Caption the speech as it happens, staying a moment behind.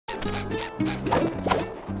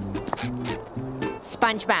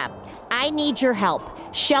SpongeBob, I need your help.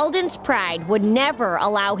 Sheldon's pride would never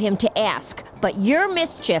allow him to ask, but your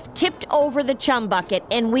mischief tipped over the chum bucket,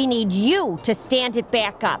 and we need you to stand it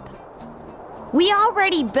back up. We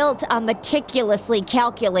already built a meticulously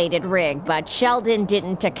calculated rig, but Sheldon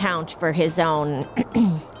didn't account for his own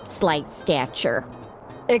slight stature.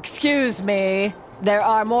 Excuse me, there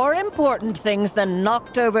are more important things than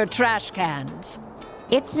knocked-over trash cans.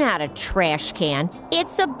 It's not a trash can,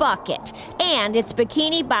 it's a bucket, and it's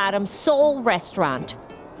Bikini Bottom's sole restaurant.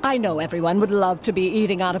 I know everyone would love to be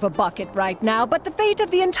eating out of a bucket right now, but the fate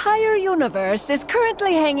of the entire universe is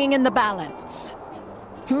currently hanging in the balance.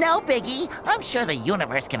 No, Biggie. I'm sure the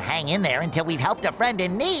universe can hang in there until we've helped a friend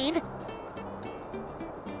in need.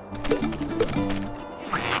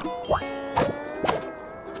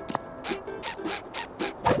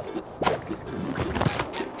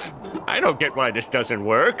 I don't get why this doesn't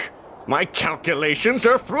work. My calculations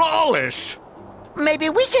are flawless. Maybe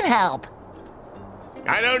we can help.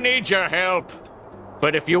 I don't need your help.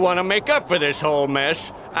 But if you want to make up for this whole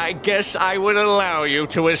mess, I guess I would allow you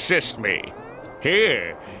to assist me.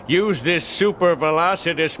 Here, use this super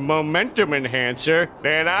velocitous momentum enhancer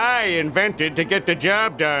that I invented to get the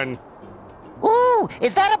job done. Ooh,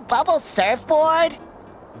 is that a bubble surfboard?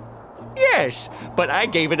 Yes, but I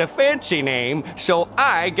gave it a fancy name, so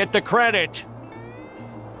I get the credit.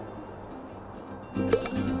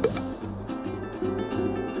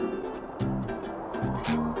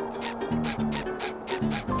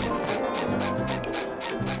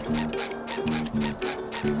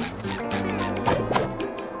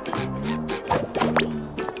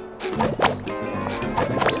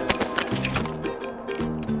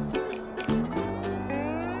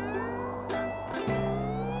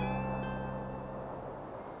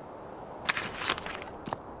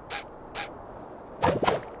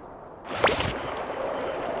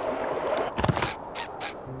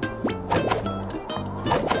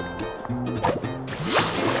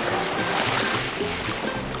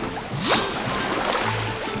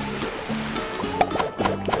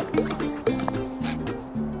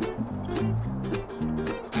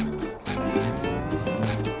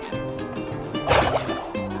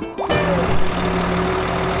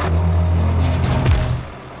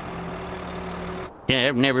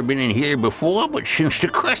 I've never been in here before, but since the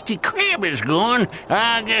Krusty Krab is gone,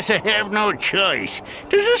 I guess I have no choice.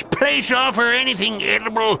 Does this place offer anything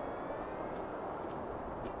edible?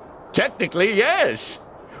 Technically, yes.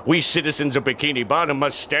 We citizens of Bikini Bottom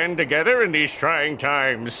must stand together in these trying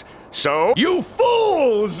times. So, you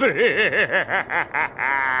fools!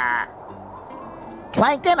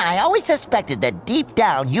 Plankton, I always suspected that deep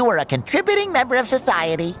down you were a contributing member of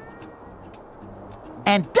society.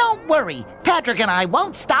 And don't worry, Patrick and I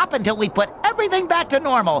won't stop until we put everything back to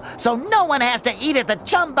normal, so no one has to eat at the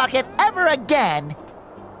chum bucket ever again.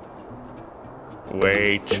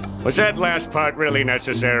 Wait, was that last part really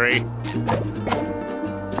necessary?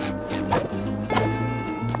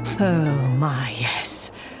 Oh my, yes.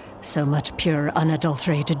 So much pure,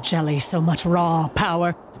 unadulterated jelly, so much raw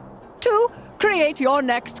power. To create your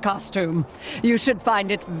next costume. You should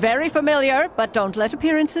find it very familiar, but don't let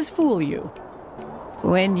appearances fool you.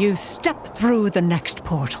 When you step through the next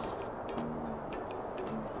portal.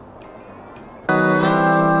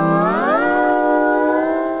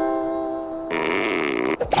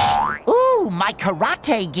 Ooh, my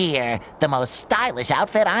karate gear. The most stylish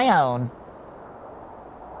outfit I own.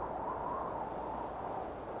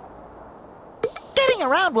 Getting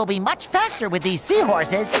around will be much faster with these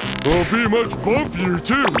seahorses. It'll be much bumpier,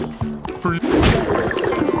 too. For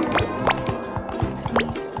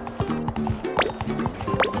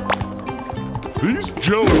These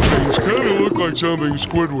jello things kind of look like something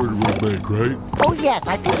Squidward would make, right? Oh yes,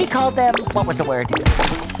 I think he called them... What was the word?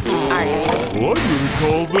 Well, I would have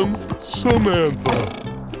called them Samantha.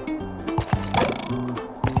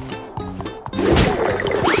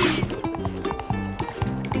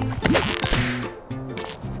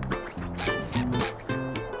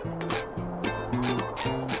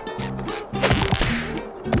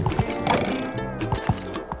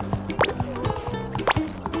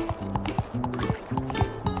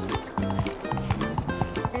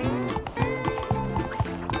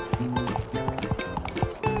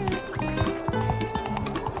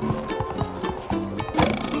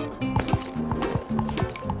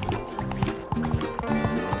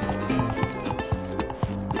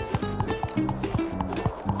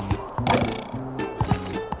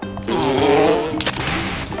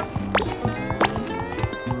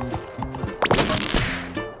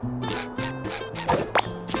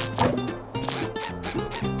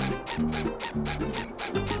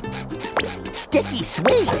 sticky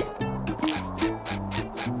sweet.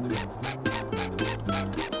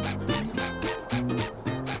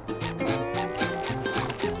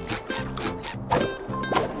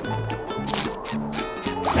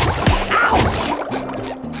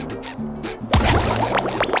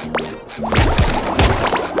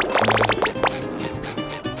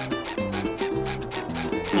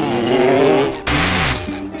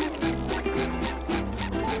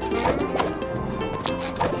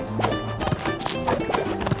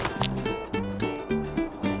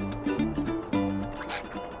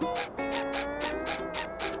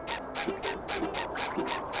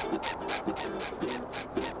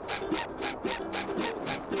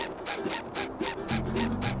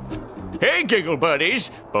 Hey, Giggle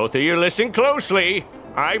Buddies! Both of you listen closely.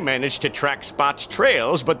 I managed to track Spot's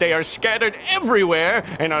trails, but they are scattered everywhere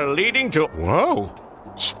and are leading to... Wow.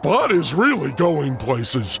 Spot is really going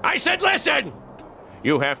places. I said listen!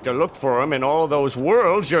 You have to look for him in all those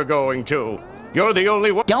worlds you're going to. You're the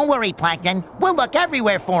only one... Don't worry, Plankton. We'll look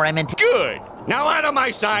everywhere for him until... Good! Now out of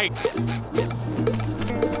my sight!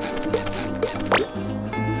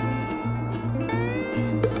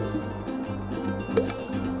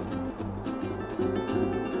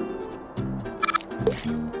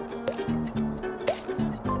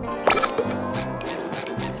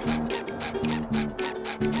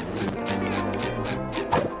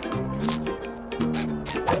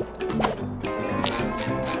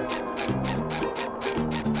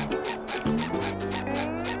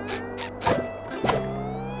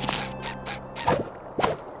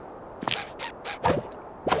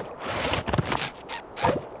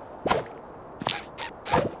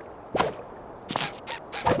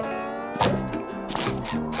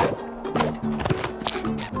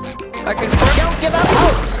 Don't give up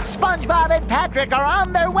hope! SpongeBob and Patrick are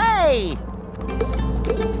on their way!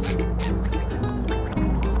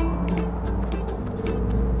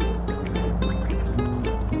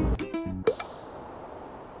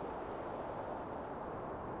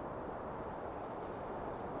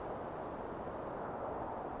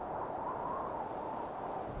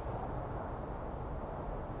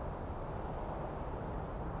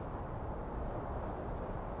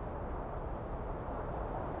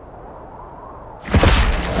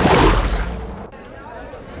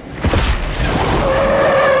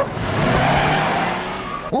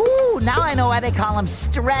 Now I know why they call them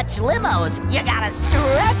stretch limos. You gotta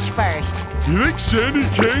stretch first. You think Sandy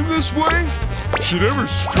came this way? She never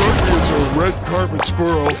struck me as a red carpet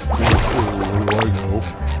squirrel. What do I know?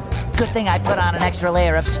 Good thing I put on an extra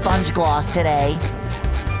layer of sponge gloss today.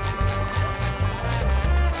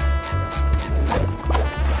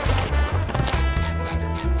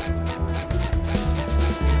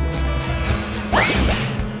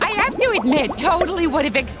 I have to admit, totally would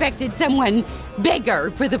have expected someone bigger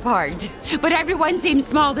for the part, but everyone seems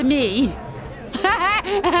small to me.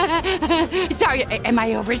 Sorry, am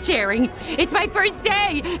I oversharing? It's my first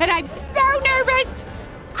day, and I'm so nervous!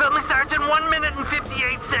 Filming starts in 1 minute and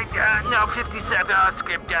 58 seconds. No, 57.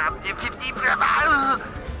 Script 50.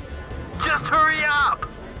 Just hurry up!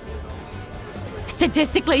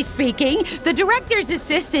 Statistically speaking, the director's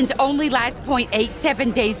assistants only last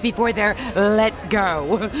 0.87 days before they're let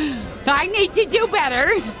go. I need to do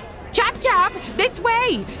better. Chop Chop, this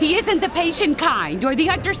way! He isn't the patient kind, or the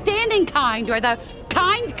understanding kind, or the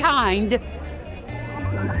kind.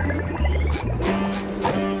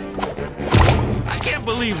 I can't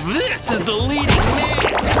believe this is the leading man!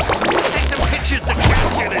 Let's take some pictures to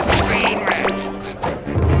capture this train wreck!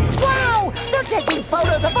 Wow! They're taking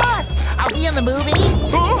photos of us! Are we in the movie?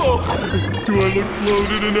 Oh! Do I look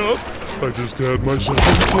bloated enough? I just had myself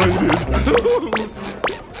inflated.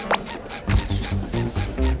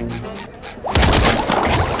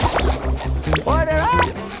 Order up!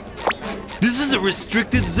 This is a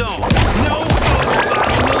restricted zone. No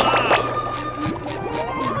photos allowed!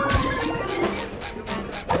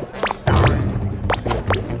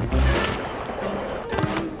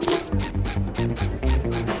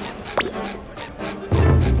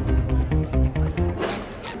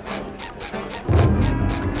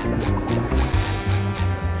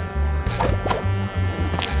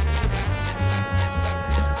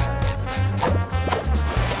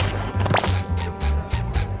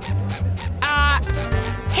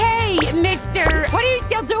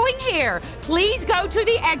 Please go to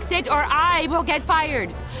the exit or I will get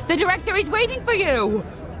fired. The director is waiting for you.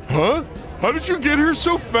 Huh? How did you get here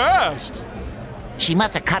so fast? She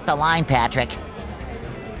must have cut the line, Patrick.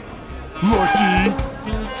 Lucky.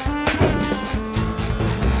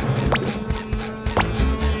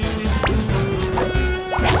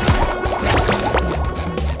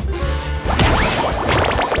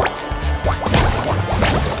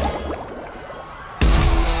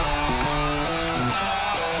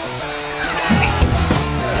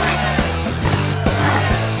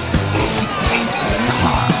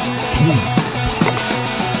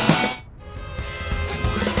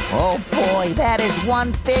 Oh boy, that is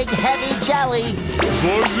one big heavy jelly. As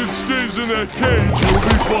long as it stays in that cage, you'll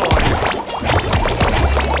be fine.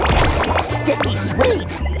 Sticky sweet.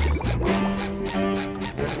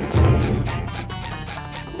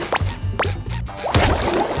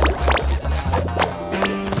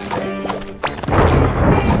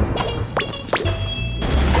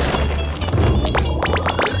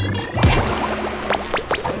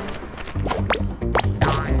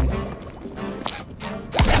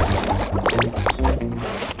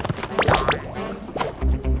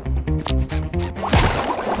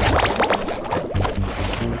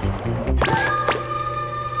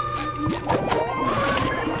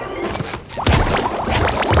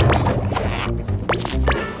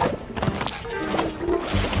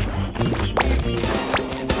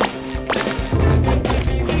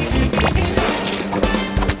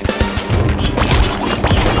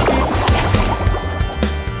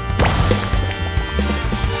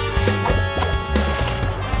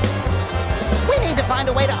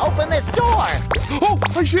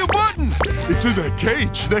 I see a button! It's in that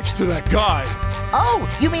cage next to that guy. Oh,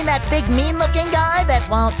 you mean that big mean-looking guy that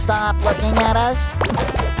won't stop looking at us?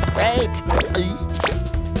 Great.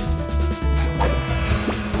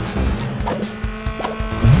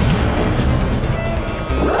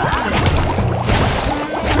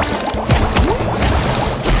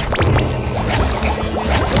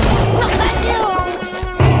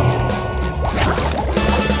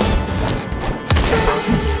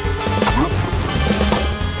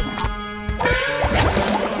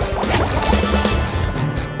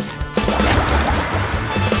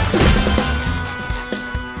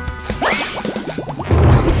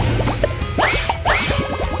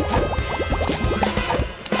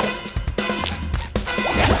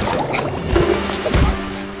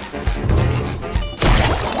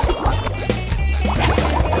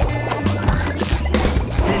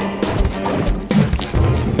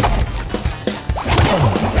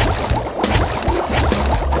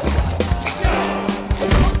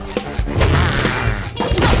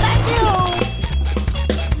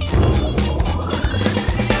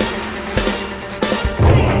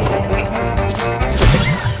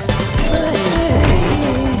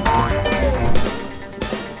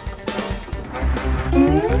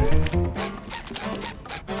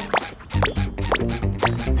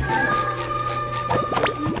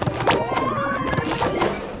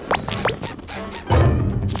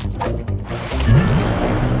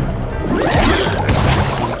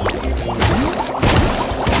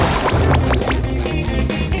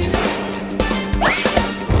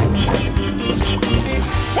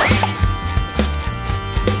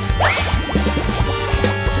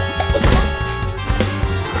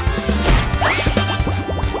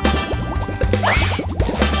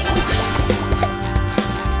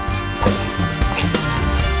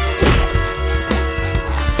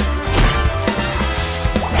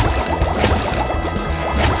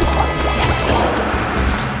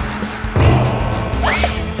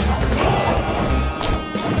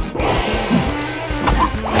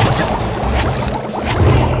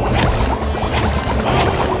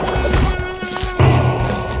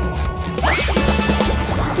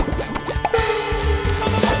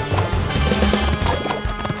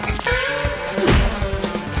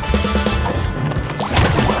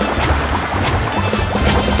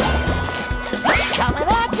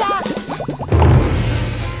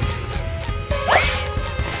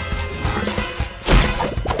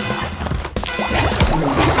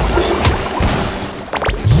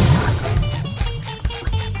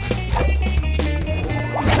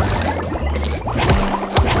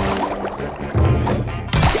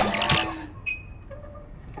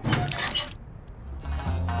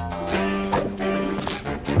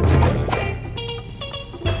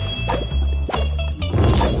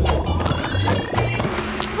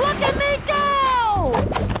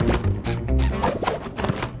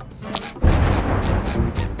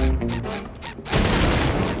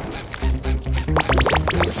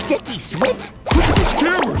 Sticky sweet. Look at those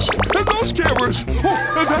cameras! And those cameras!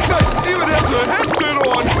 Oh, and that guy even has a headset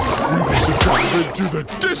on! We must have traveled into the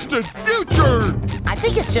distant future! I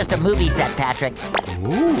think it's just a movie set, Patrick.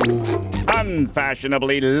 Ooh.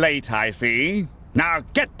 Unfashionably late, I see. Now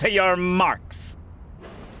get to your marks.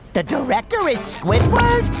 The director is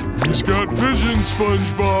Squidward? He's got vision,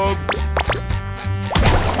 SpongeBob.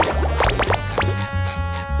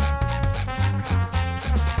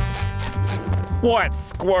 What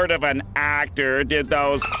squirt of an actor did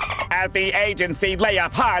those at the agency lay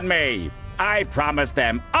upon me? I promised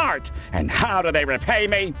them art, and how do they repay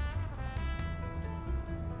me?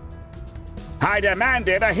 I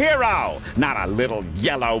demanded a hero, not a little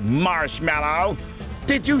yellow marshmallow.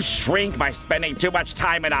 Did you shrink by spending too much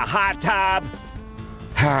time in a hot tub?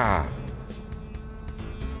 Hi,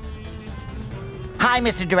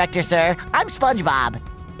 Mr. Director, sir. I'm SpongeBob.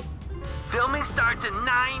 Filming starts in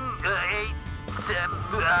 9, 8,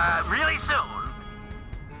 really soon.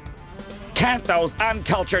 Can't those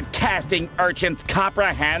uncultured casting urchins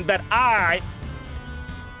comprehend that I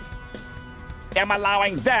am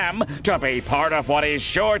allowing them to be part of what is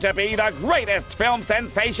sure to be the greatest film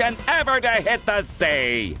sensation ever to hit the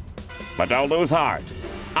sea? But don't lose heart.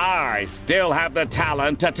 I still have the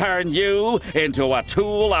talent to turn you into a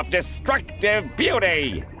tool of destructive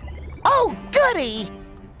beauty. Oh, goody!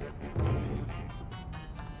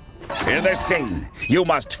 In this scene, you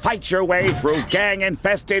must fight your way through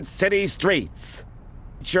gang-infested city streets.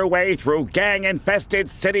 Fight your way through gang-infested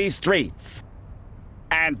city streets.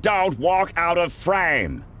 And don't walk out of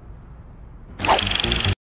frame. And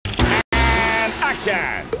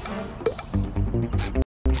action!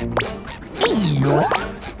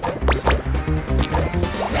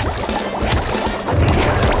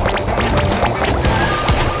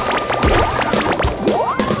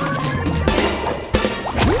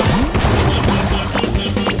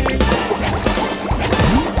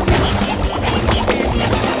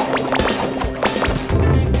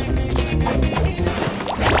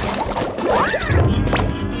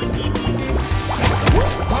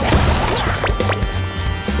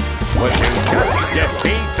 Would you just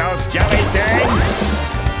beat those jelly things?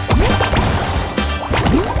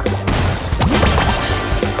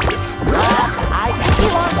 I think he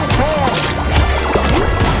lost his pants.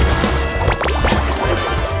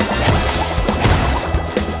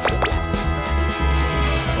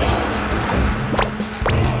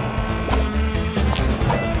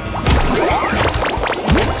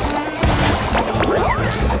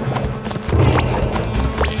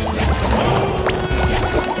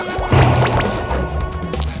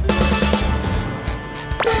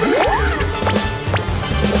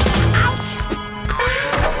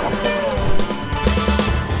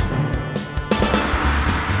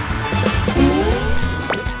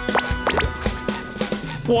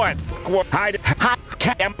 What hide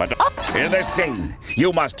in this scene,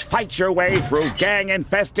 you must fight your way through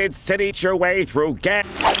gang-infested city. Your way through gang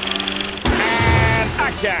and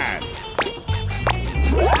action.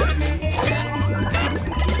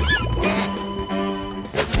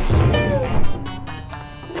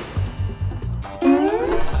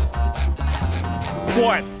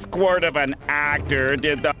 What squirt of an actor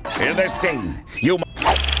did the in this scene? You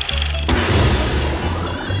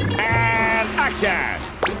and action.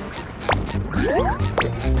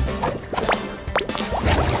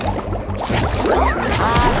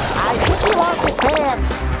 I think he lost his pants.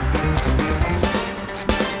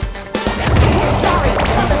 Sorry,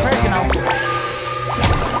 nothing personal.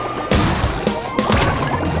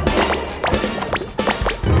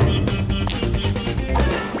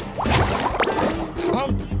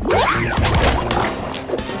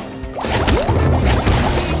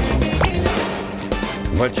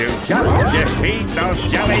 Would you just defeat those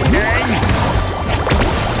jelly things?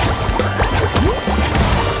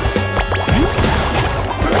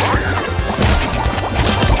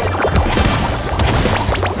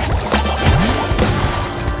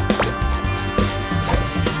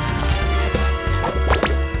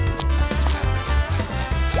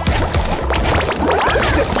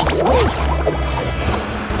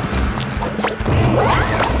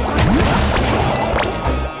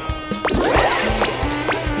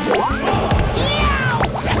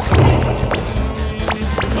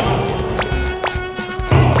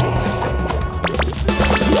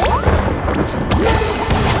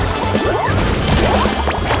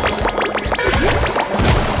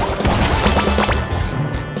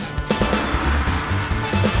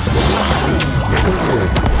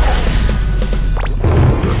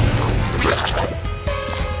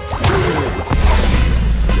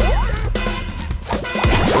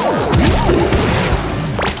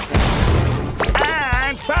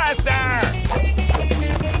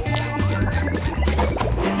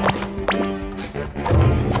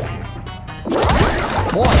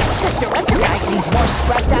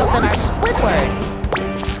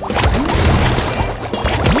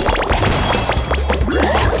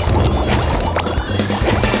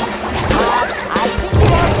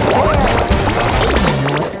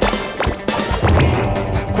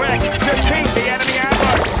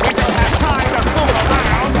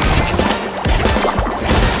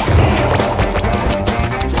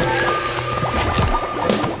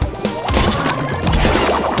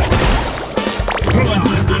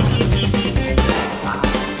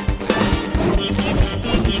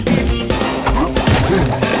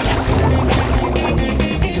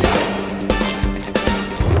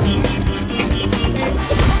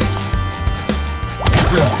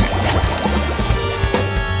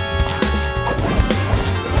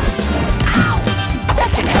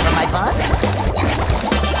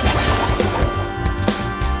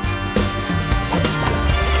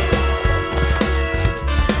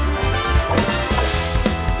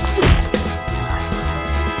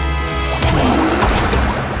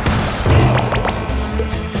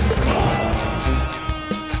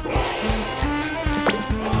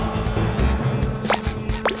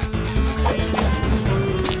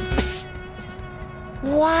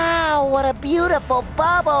 beautiful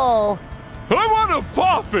bubble. I want to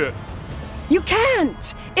pop it. You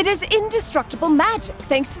can't! It is indestructible magic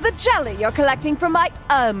thanks to the jelly you're collecting from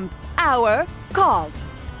our cause.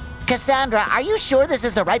 Cassandra, are you sure this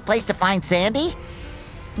is the right place to find Sandy?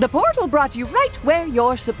 The portal brought you right where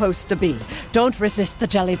you're supposed to be. Don't resist the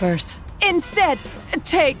jellyverse. Instead,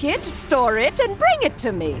 take it, store it, and bring it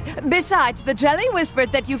to me. Besides, the jelly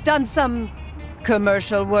whispered that you've done some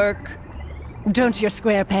commercial work. Don't your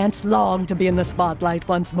SquarePants long to be in the spotlight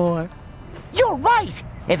once more? You're right!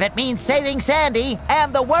 If it means saving Sandy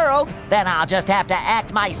and the world, then I'll just have to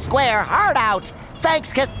act my square heart out.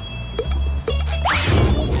 Thanks,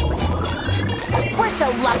 We're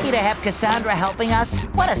so lucky to have Cassandra helping us.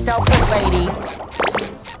 What a selfless lady.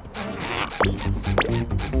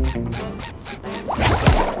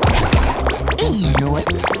 Ew.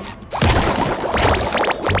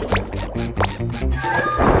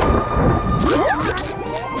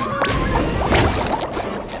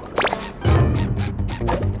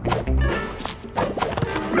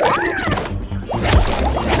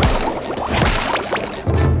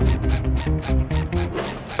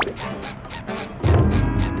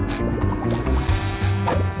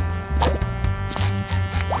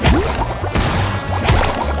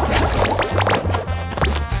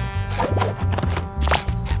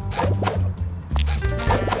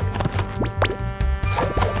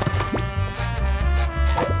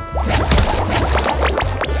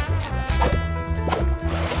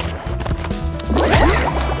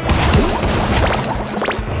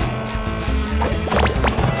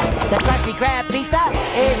 Crab pizza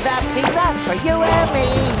is the pizza for you and me.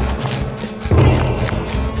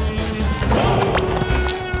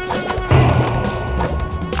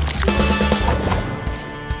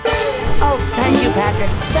 Oh, thank you, Patrick.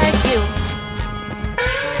 Thank you.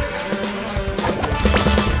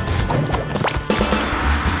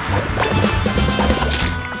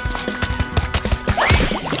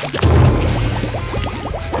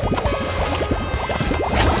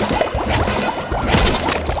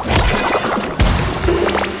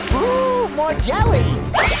 Jelly!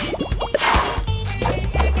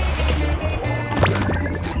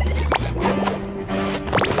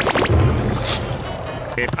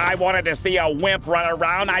 If I wanted to see a wimp run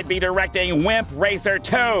around, I'd be directing Wimp Racer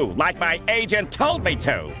 2, like my agent told me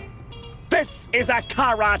to. This is a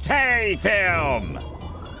karate film!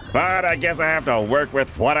 But I guess I have to work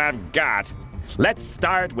with what I've got. Let's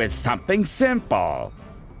start with something simple.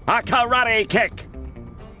 A karate kick!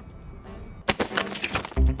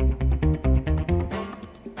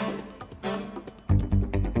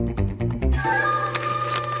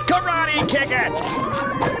 Karate kick it!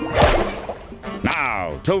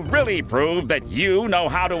 Now, to really prove that you know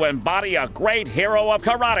how to embody a great hero of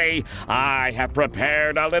karate, I have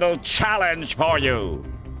prepared a little challenge for you.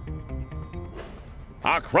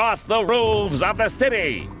 Across the roofs of the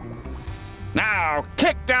city. Now,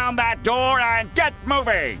 kick down that door and get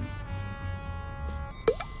moving!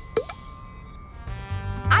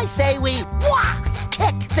 I say we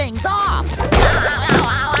kick things off!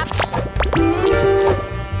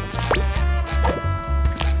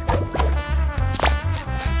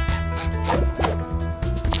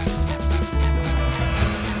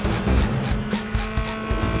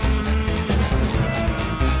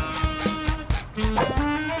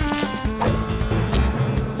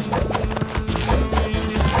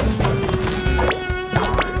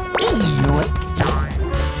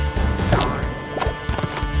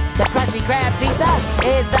 The Krusty Krab pizza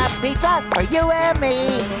is the pizza for you and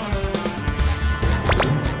me.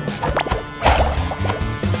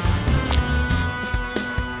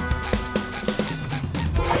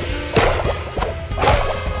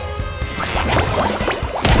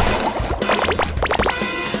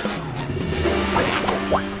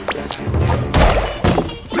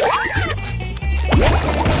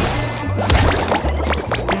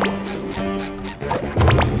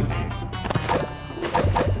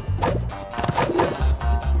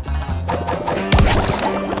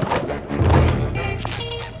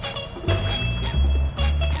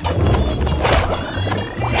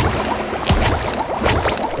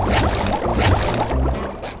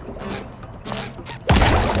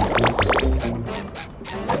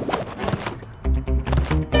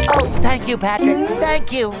 Thank you, Patrick.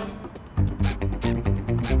 Thank you.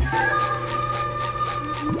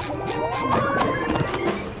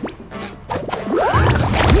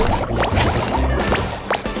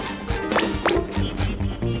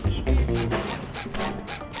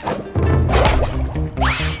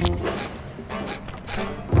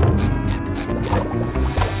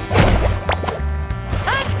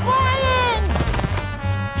 I'm flying!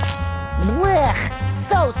 Blech,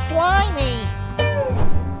 so slimy.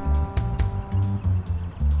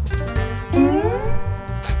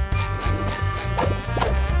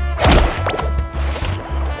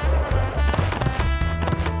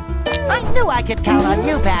 could count on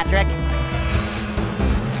you, Patrick.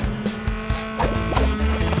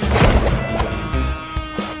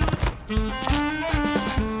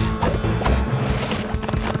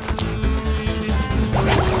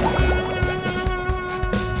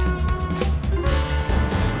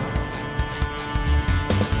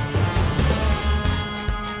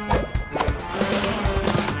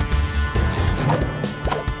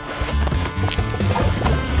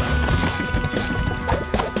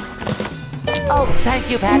 Oh, thank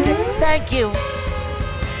you, Patrick. Thank you.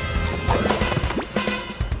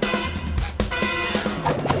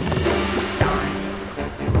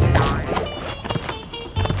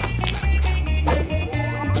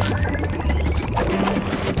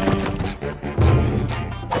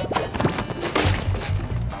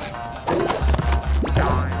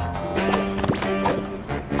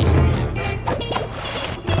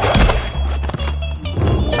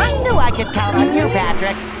 I knew I could count on you,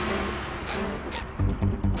 Patrick.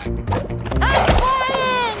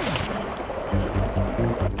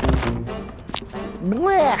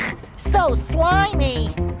 Blech! So slimy!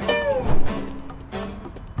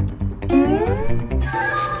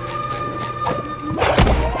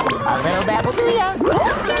 A little dab will do ya!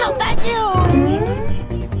 No, thank you!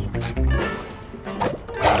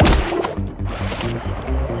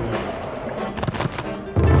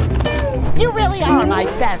 You really are my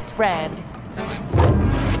best friend!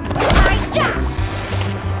 Hi-ya!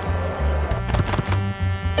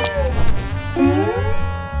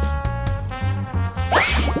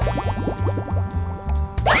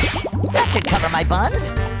 That should cover my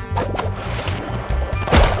buns.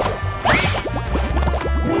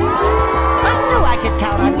 I knew I could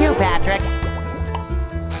count on you, Patrick.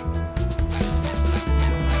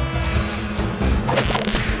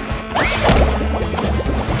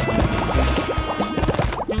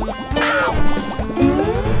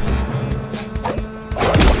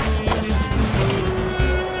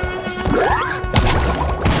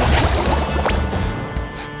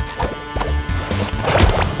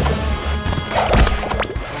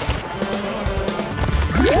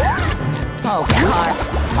 Oh, God.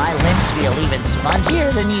 My limbs feel even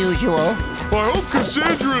spongier than usual. I hope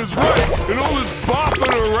Cassandra is right, and all this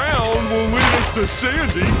bopping around will lead us to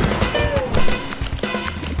Sandy.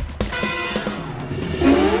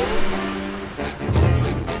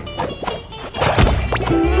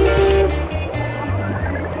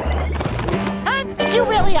 You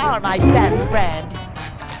really are my best friend.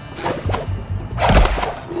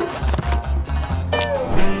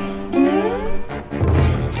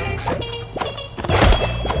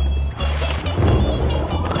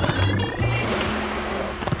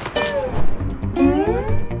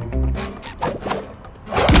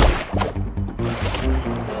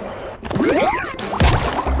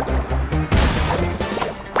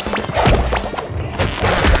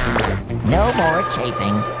 No more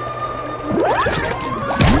chafing.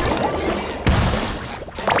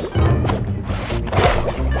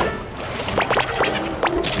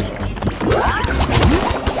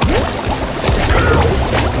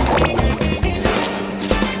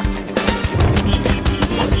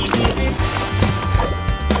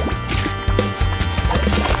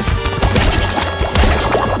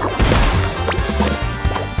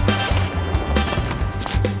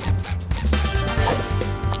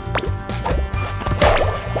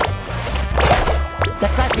 The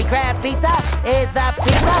Krusty Krab pizza is the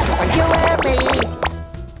pizza for you and me.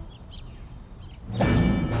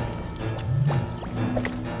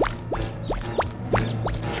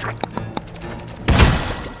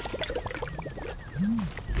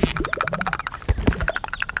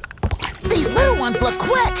 These little ones look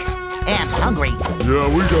quick and hungry. Yeah,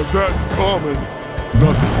 we got that in common.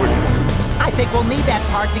 Nothing wicked. I think we'll need that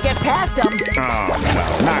part to get past them. Oh, no,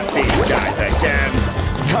 not these guys again.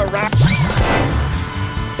 Corrupt.